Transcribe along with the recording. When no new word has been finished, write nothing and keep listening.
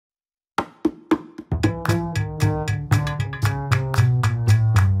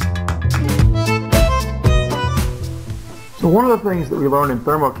So one of the things that we learn in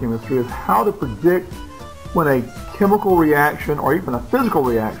thermochemistry is how to predict when a chemical reaction or even a physical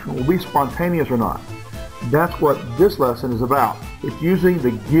reaction will be spontaneous or not. That's what this lesson is about. It's using the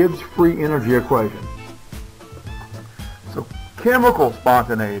Gibbs free energy equation. So chemical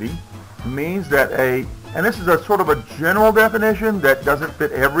spontaneity means that and this is a sort of a general definition that doesn't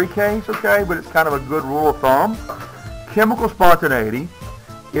fit every case, okay, but it's kind of a good rule of thumb. Chemical spontaneity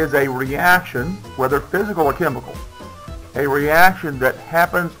is a reaction, whether physical or chemical, a reaction that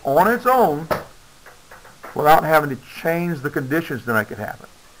happens on its own without having to change the conditions to make it happen.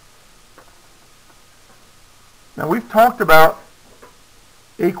 Now we've talked about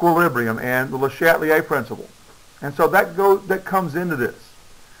equilibrium and the Le Chatelier principle, and so that comes into this.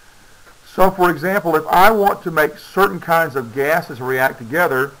 So for example, if I want to make certain kinds of gases react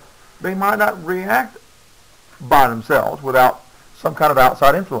together, they might not react by themselves without some kind of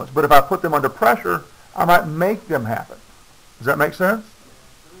outside influence. But if I put them under pressure, I might make them happen. Does that make sense?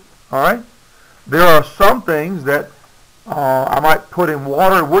 All right? There are some things that I might put in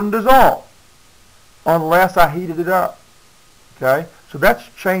water and wouldn't dissolve unless I heated it up. Okay? So that's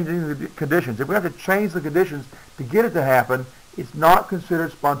changing the conditions. If we have to change the conditions to get it to happen, it's not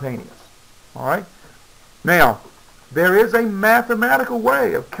considered spontaneous. All right? Now, there is a mathematical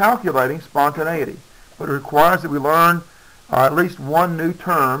way of calculating spontaneity, but it requires that we learn at least one new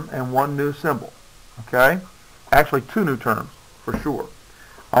term and one new symbol. Okay? Actually, two new terms for sure.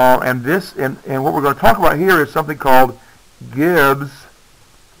 And what we're going to talk about here is something called Gibbs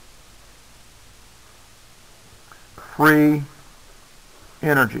free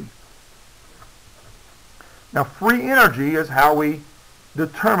energy. Now, free energy is how we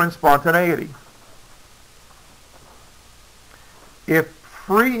determine spontaneity. If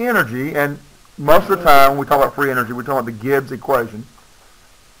free energy, and most of the time when we talk about free energy, we're talking about the Gibbs equation.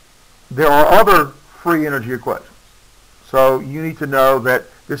 There are other free energy equations. So you need to know that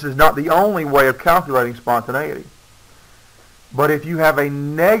this is not the only way of calculating spontaneity. But if you have a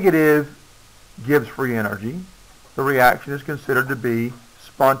negative Gibbs free energy, the reaction is considered to be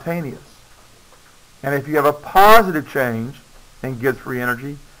spontaneous. And if you have a positive change in Gibbs free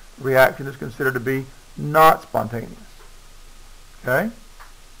energy, the reaction is considered to be not spontaneous. Okay?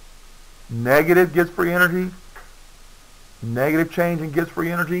 Negative Gibbs free energy, negative change in Gibbs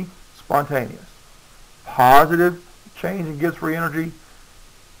free energy, spontaneous. Positive change in Gibbs free energy,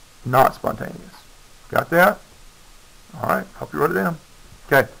 not spontaneous. Got that? All right, hope you wrote it down.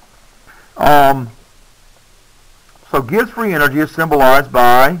 Okay. So Gibbs free energy is symbolized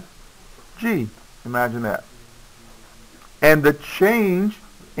by G. Imagine that. And the change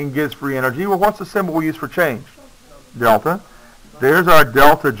in Gibbs free energy, well, what's the symbol we use for change? Delta. There's our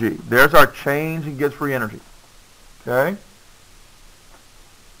delta G. There's our change in Gibbs free energy. Okay?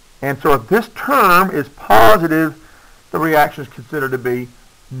 And so if this term is positive, the reaction is considered to be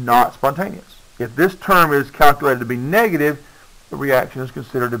not spontaneous. If this term is calculated to be negative, the reaction is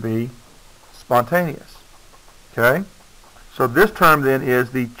considered to be spontaneous. Okay? So this term then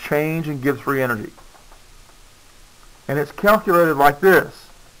is the change in Gibbs free energy. And it's calculated like this.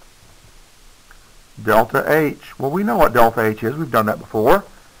 Delta H. Well, we know what delta H is. We've done that before.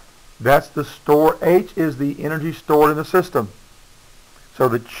 That's the H is the energy stored in the system. So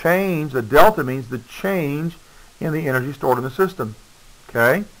the change, the delta means the change in the energy stored in the system.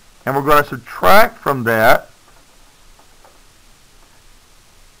 Okay? And we're going to subtract from that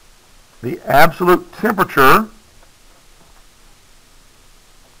the absolute temperature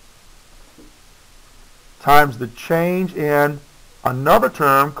times the change in another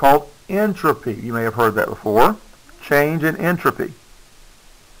term called entropy. You may have heard that before. Change in entropy.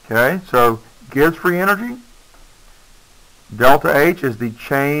 Okay, so Gibbs free energy. Delta H is the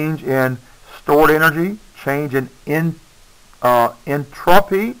change in stored energy, change in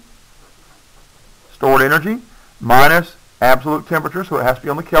entropy, stored energy, minus absolute temperature, so it has to be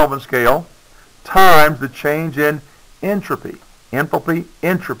on the Kelvin scale, times the change in entropy. Enthalpy,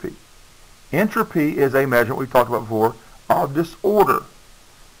 entropy. Entropy is a measurement we've talked about before of disorder.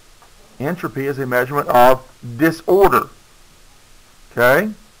 Entropy is a measurement of disorder.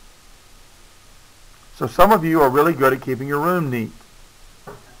 Okay? So some of you are really good at keeping your room neat.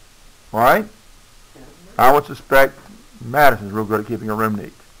 Right? I would suspect Madison's real good at keeping her room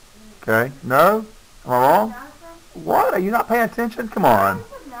neat. Okay? No? Am I wrong? What? Are you not paying attention? Come on.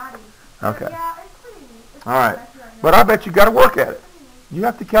 Okay. All right. But I bet you got to work at it. You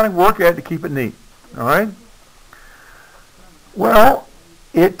have to kind of work at it to keep it neat. All right? Well,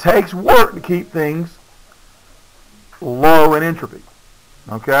 it takes work to keep things low in entropy.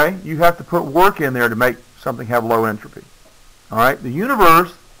 Okay? You have to put work in there to make something have low entropy. All right? The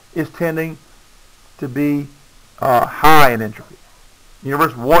universe is tending to be high in entropy. The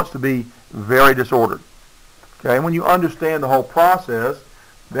universe wants to be very disordered. Okay, and when you understand the whole process,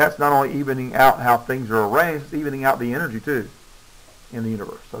 that's not only evening out how things are arranged, it's evening out the energy too in the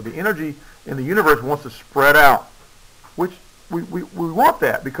universe. So the energy in the universe wants to spread out, which we want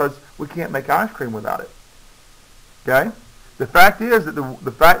that because we can't make ice cream without it. Okay? The fact is that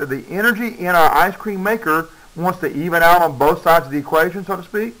the energy in our ice cream maker wants to even out on both sides of the equation, so to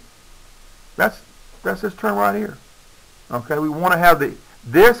speak. That's this term right here. Okay, we want to have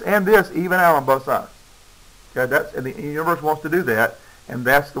this and this even out on both sides. Okay, and the universe wants to do that, and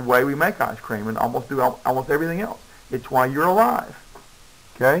that's the way we make ice cream and almost everything else. It's why you're alive.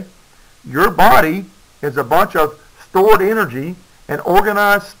 Okay, your body is a bunch of stored energy and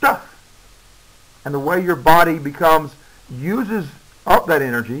organized stuff, and the way your body uses up that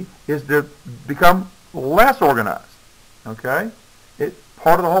energy is to become less organized. Okay, it's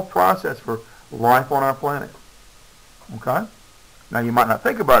part of the whole process for life on our planet. Okay, now you might not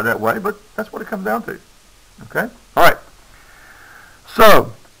think about it that way, but that's what it comes down to. Okay, all right.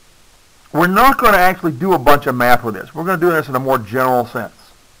 So we're not going to actually do a bunch of math with this. We're going to do this in a more general sense.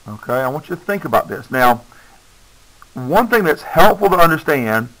 Okay, I want you to think about this. Now, one thing that's helpful to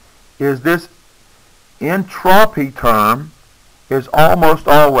understand is this entropy term is almost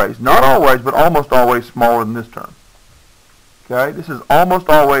always, not always, but almost always smaller than this term. Okay, this is almost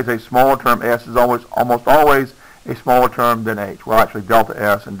always a smaller term. S is almost always a smaller term than H. Well, actually, delta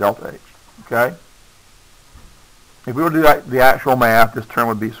S and delta H. Okay? If we were to do the actual math, this term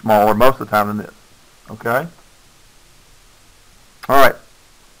would be smaller most of the time than this. Okay? All right.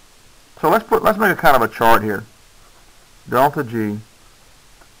 So let's make a kind of a chart here. Delta G,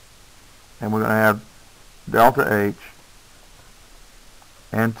 and we're going to have delta H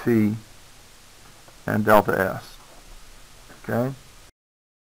and T and delta S. Okay?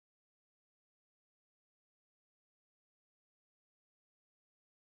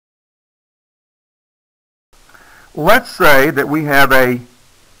 Let's say that we have a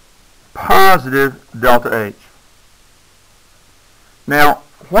positive delta H. Now,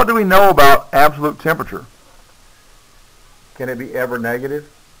 what do we know about absolute temperature? Can it be ever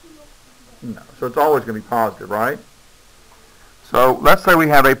negative? No. So it's always going to be positive, right? So let's say we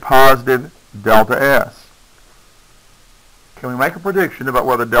have a positive delta S. Can we make a prediction about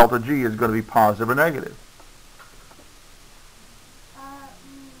whether delta G is going to be positive or negative?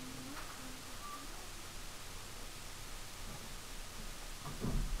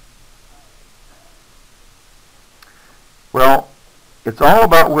 Well, it's all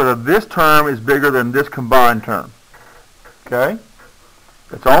about whether this term is bigger than this combined term. Okay?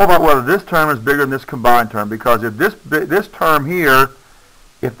 It's all about whether this term is bigger than this combined term, because if this term here,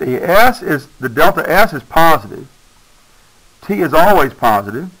 if the delta S is positive, T is always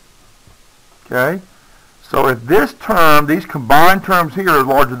positive. Okay? So if this term, these combined terms here are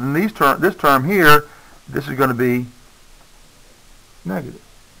larger than this term here, this is going to be negative.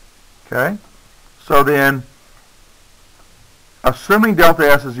 Okay? So then, assuming delta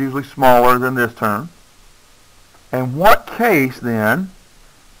S is usually smaller than this term, in what case then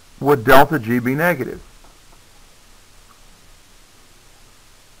would delta G be negative?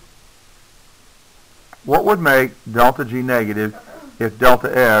 What would make delta G negative if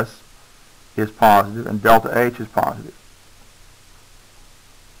delta S is positive and delta H is positive?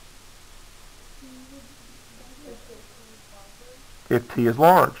 If T is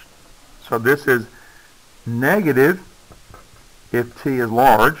large. So this is negative if T is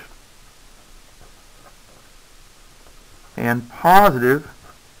large, and positive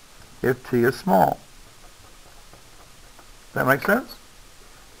if T is small. Does that make sense?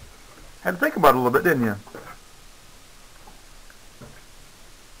 Had to think about it a little bit, didn't you?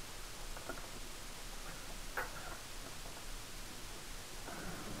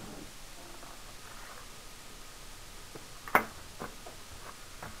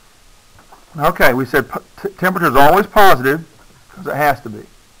 Okay, we said temperature is always positive because it has to be.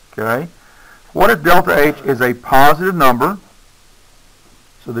 Okay? What if delta H is a positive number?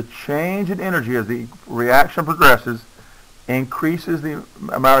 So the change in energy as the reaction progresses increases the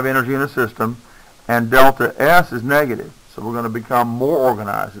amount of energy in the system, and delta S is negative. So we're going to become more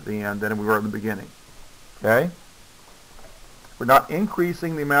organized at the end than we were at the beginning. Okay? We're not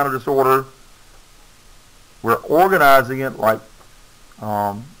increasing the amount of disorder. We're organizing it like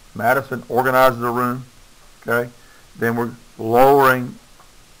Madison organizes a room. Okay? Then we're lowering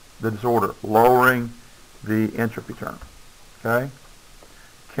the disorder, lowering the entropy term. Okay?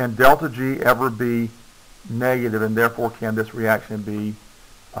 Can delta G ever be negative, and therefore can this reaction be,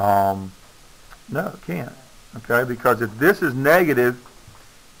 no, it can't. Okay? Because if this is negative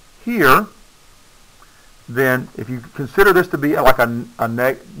here, then if you consider this to be like a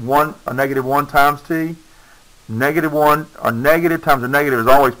negative 1 times t, negative 1 or negative times a negative is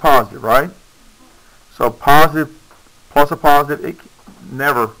always positive, right? So positive plus a positive,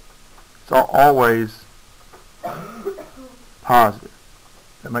 it's always positive.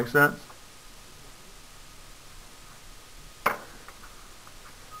 That makes sense?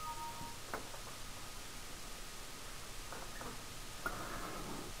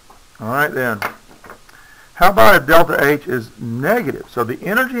 All right then. How about if delta H is negative? So the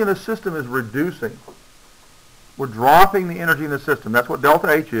energy in the system is reducing. We're dropping the energy in the system. That's what delta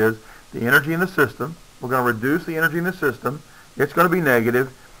H is, the energy in the system. We're going to reduce the energy in the system. It's going to be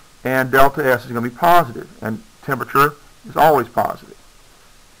negative, and delta S is going to be positive, and temperature is always positive.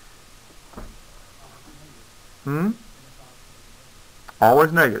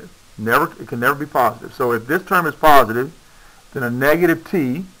 Always negative. It can never be positive. So if this term is positive, then a negative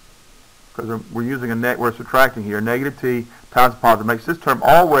T, because we're subtracting here, negative T times positive makes this term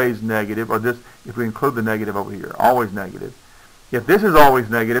always negative, or this, if we include the negative over here, always negative. If this is always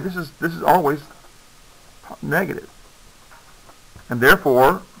negative, this is always negative. And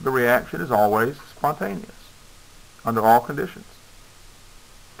therefore, the reaction is always spontaneous under all conditions.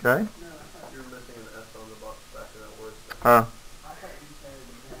 Okay? No, I thought you were missing an S on the box back of that word. I thought you said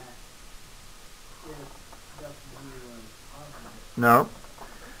that if delta G was positive. No.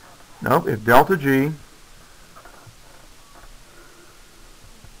 Nope. If delta G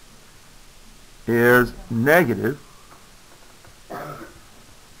is negative,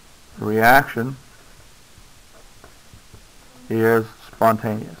 the reaction is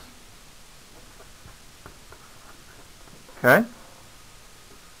spontaneous. Okay?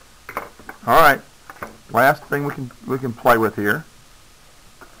 All right. Last thing we can play with here.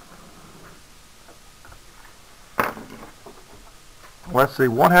 Let's see,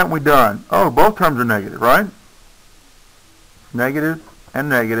 what haven't we done? Oh, both terms are negative, right? Negative, and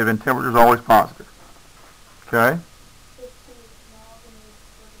temperature is always positive. Okay?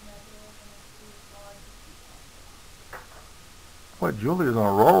 Boy, Julia's on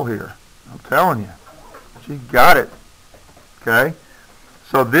a roll here. I'm telling you. She got it. Okay?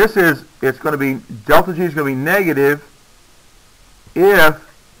 So it's going to be, delta G is going to be negative if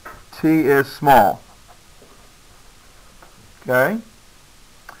T is small. Okay?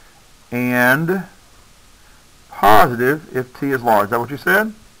 And positive if T is large. Is that what you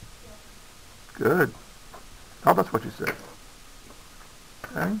said? Good. Oh, that's what you said.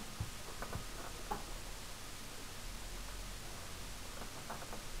 Okay?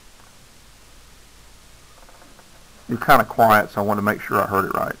 You're kind of quiet, so I want to make sure I heard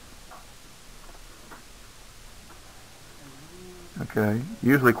it right. Okay?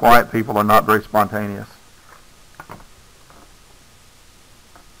 Usually quiet people are not very spontaneous.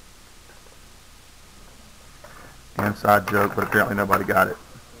 Inside joke, but apparently nobody got it.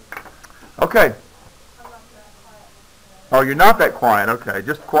 Okay. Oh, you're not that quiet. Okay,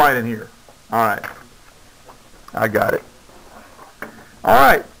 just quiet in here. All right. I got it. All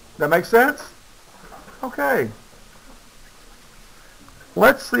right. That makes sense? Okay.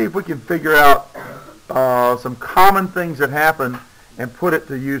 Let's see if we can figure out some common things that happen and put it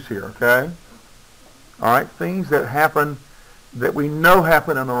to use here, okay? All right, things that happen that we know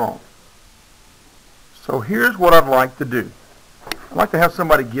happen in the room. So here's what I'd like to do. I'd like to have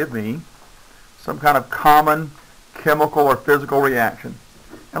somebody give me some kind of common chemical or physical reaction.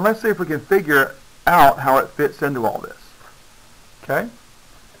 And let's see if we can figure out how it fits into all this. Okay?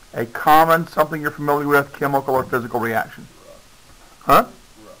 A common, something you're familiar with, chemical or physical reaction. Huh?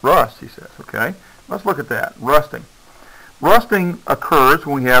 Rust, he says. Okay. Let's look at that. Rusting. Rusting occurs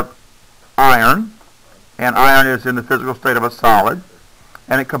when we have iron, and iron is in the physical state of a solid,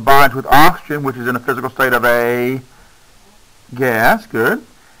 and it combines with oxygen, which is in the physical state of a gas. Good.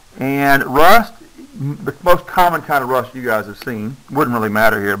 And rust, the most common kind of rust you guys have seen, wouldn't really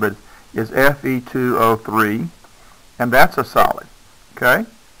matter here, but is Fe2O3, and that's a solid. Okay?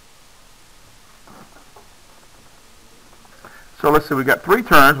 So let's see, we've got three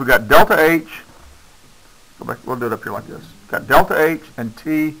terms. We've got delta H. Go back, we'll do it up here like this. We've got delta H and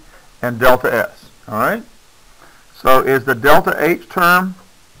T and delta S. All right? So is the delta H term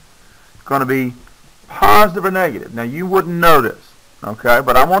going to be positive or negative? Now, you wouldn't know this, okay?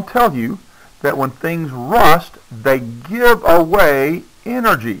 But I want to tell you that when things rust, they give away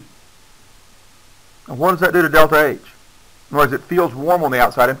energy. And what does that do to delta H? In other words, it feels warm on the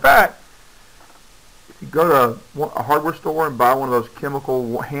outside. In fact, you go to a hardware store and buy one of those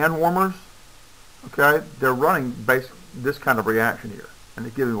chemical hand warmers, okay, they're running this kind of reaction here, and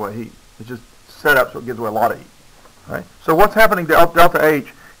it's giving away heat. It's just set up so it gives away a lot of heat. Right? So what's happening to delta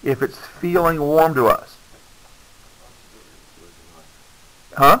H if it's feeling warm to us?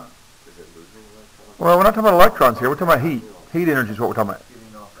 Huh? Is it losing electrons? Well, we're not talking about electrons here. We're talking about heat. Heat energy is what we're talking about.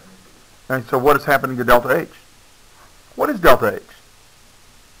 Giving off energy. And so what is happening to delta H? What is delta H?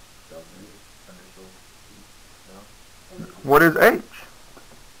 Delta H, initial heat, no? What is H?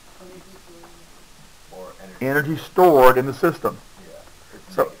 Or energy. Energy stored in the system. Yeah.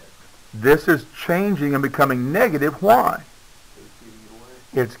 It's So negative. this is changing and becoming negative. Why? It's giving it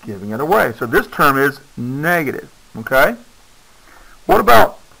away. It's giving it away. So this term is negative. Okay? What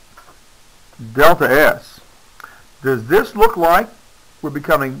about delta S? Does this look like we're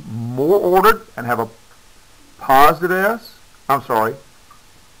becoming more ordered and have a positive S? I'm sorry.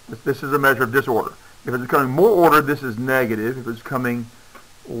 This is a measure of disorder. If it's becoming more ordered, this is negative. If it's becoming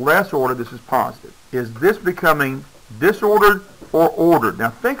less ordered, this is positive. Is this becoming disordered or ordered? Now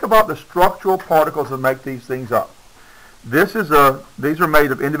think about the structural particles that make these things up. These are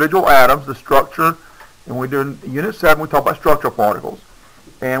made of individual atoms, the structure, and we do in Unit 7, we talk about structural particles.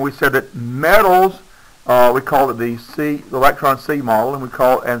 And we said that metals, we called it the electron C model,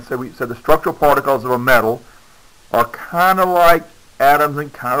 and we said the structural particles of a metal are kind of like atoms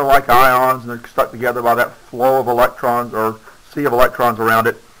and kind of like ions, and they're stuck together by that flow of electrons or sea of electrons around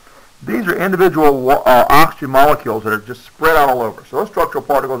it. These are individual oxygen molecules that are just spread out all over. So those structural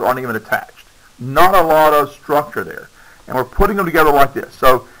particles aren't even attached. Not a lot of structure there. And we're putting them together like this.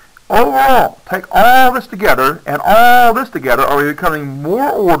 So overall, take all this together and all this together. Are we becoming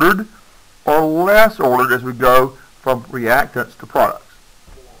more ordered or less ordered as we go from reactants to products?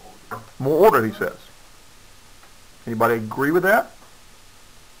 More ordered, he says. Anybody agree with that?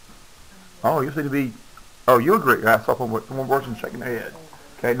 Oh, you seem to be... Oh, you agree. I saw one person shaking their head.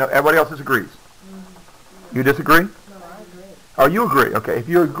 Okay, no, everybody else disagrees. You disagree? No, I agree. Oh, you agree. Okay, if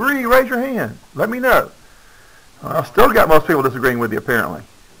you agree, raise your hand. Let me know. I've still got most people disagreeing with you, apparently.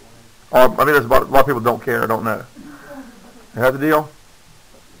 Or, I mean, there's a lot of people don't care or don't know. Is that the deal?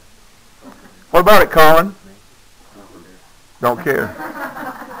 What about it, Colin? Don't care.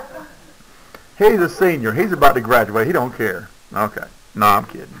 He's a senior. He's about to graduate. He don't care. Okay. No, I'm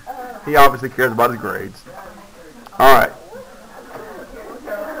kidding. He obviously cares about his grades. All right.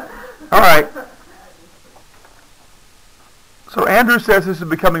 All right. So Andrew says this is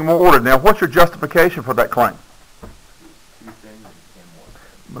becoming more ordered. Now, what's your justification for that claim? Two things became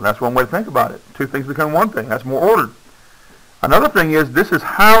one. Well, that's one way to think about it. Two things become one thing. That's more ordered. Another thing is this is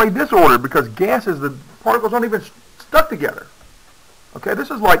highly disordered because gases, the particles aren't even stuck together. Okay,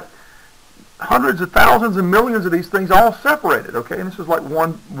 this is like hundreds of thousands and millions of these things all separated. Okay, and this is like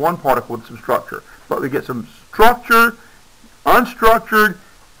one particle with some structure. But we get some structure, unstructured,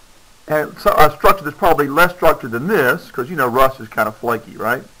 and a structure that's probably less structured than this, because you know rust is kind of flaky,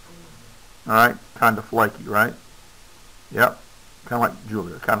 right? All right, kind of flaky, right? Yep, kind of like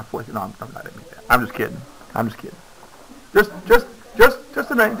Julia, kind of flaky. No, I didn't mean that. I'm just kidding. I'm just kidding. Just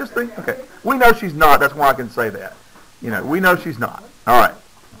the name. Just think. Okay, we know she's not. That's why I can say that. You know, we know she's not. All right.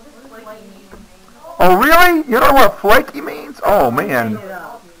 Oh, really? You don't know what flaky means? Oh man.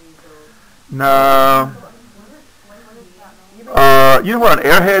 No. You know what an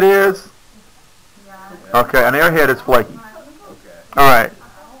airhead is? Okay, an airhead is flaky. All right.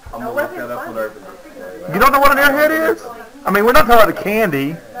 I'm going to look that up on Urban Dictionary. You don't know what an airhead is? I mean, we're not talking about a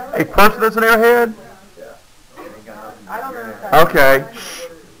candy. A person that's an airhead? Okay.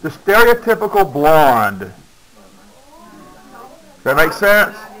 The stereotypical blonde. Does that make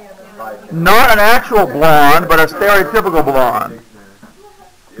sense? Not an actual blonde, but a stereotypical blonde.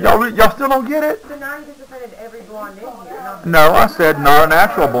 Y'all still don't get it? So now you just offended every blonde in here. No, I said not an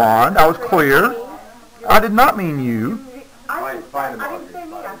actual blonde. I was clear. I did not mean you. I didn't say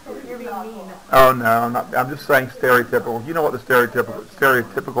me. I said you're being mean. Oh no, I'm not. I'm just saying stereotypical. You know what the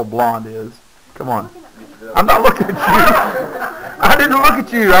stereotypical blonde is? Come on. I'm not looking at you. I didn't look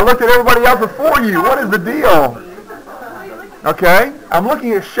at you. I looked at everybody else before you. What is the deal? Okay, I'm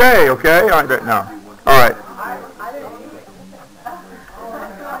looking at Shay. Okay, no. All right.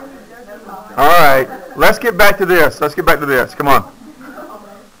 All right. Let's get back to this. Come on.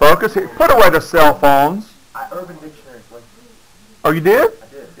 Focus here. Put away the cell phones. Urban Dictionary. Oh, you did? I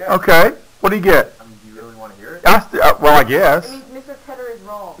did. Yeah. Okay. What do you get? I mean, do you really want to hear it? Well, I guess. It means Mr. Tedder is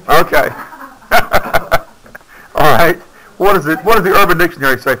wrong. Okay. All right. What does the Urban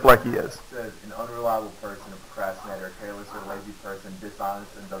Dictionary say flaky is? It says an unreliable person, a procrastinator, a careless or lazy person,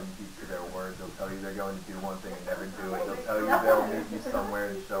 dishonest and doesn't keep to their word. They'll tell you they're going to do one thing and never do it. They'll tell you they'll meet you somewhere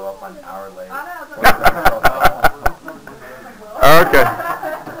and show up an hour late. Okay.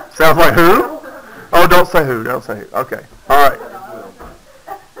 Sounds like who? Oh, don't say who. Okay. All right.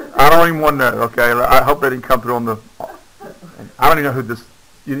 I don't even want to know. Okay. I hope they didn't come through on the... I don't even know who this...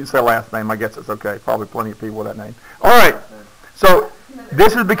 You didn't say last name. I guess it's okay. Probably plenty of people with that name. All right. So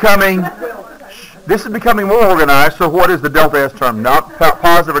This is becoming more organized. So what is the delta S term? Not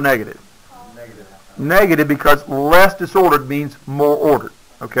positive or negative? Negative, because less disordered means more ordered.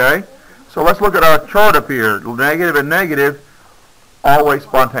 Okay? So let's look at our chart up here. Negative and negative, always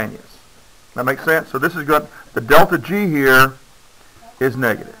spontaneous. That makes sense? So this is good. The delta G here is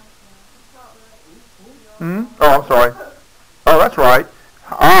negative. Oh, I'm sorry. Oh, that's right.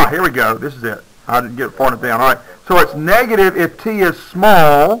 Ah, here we go. This is it. I didn't get it far enough down. All right. So it's negative if T is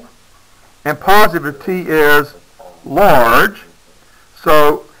small and positive if T is large.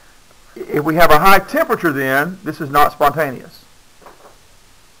 So if we have a high temperature, then this is not spontaneous.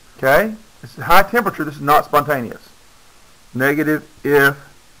 Okay? This is high temperature. This is not spontaneous. Negative if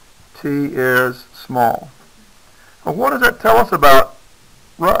T is small. Well, what does that tell us about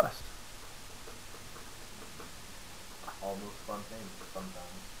rust? Almost spontaneous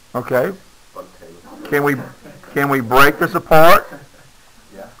sometimes. Okay. Spontaneous. Can we break this apart?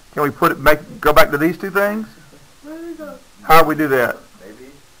 Yeah. Can we go back to these two things? How do we do that? Maybe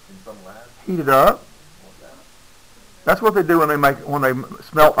in some lab. Heat it up. What's that? That's what they do when they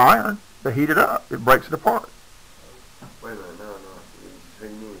smelt iron. They heat it up. It breaks it apart. Wait a minute, no. So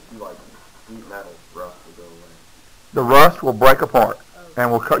you mean if you like heat metal, rust will go away? The rust will break apart,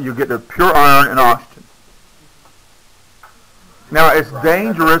 and you get the pure iron and oxygen. Now it's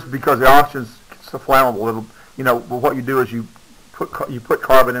dangerous because the oxygen's so flammable. What you do is you put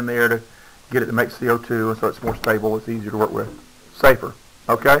carbon in there to get it to make CO2, and so it's more stable. It's easier to work with, safer.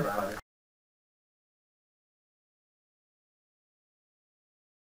 Okay.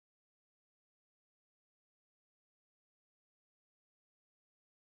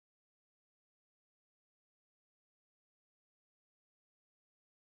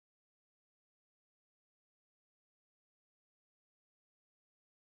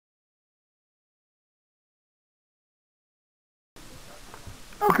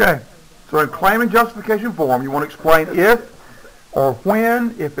 Okay, so in claim and justification form, you want to explain if or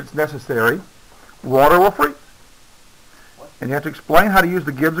when, if it's necessary, water will freeze. And you have to explain how to use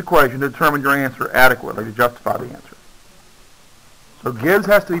the Gibbs equation to determine your answer adequately to justify the answer. So Gibbs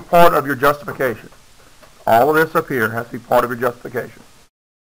has to be part of your justification. All of this up here has to be part of your justification.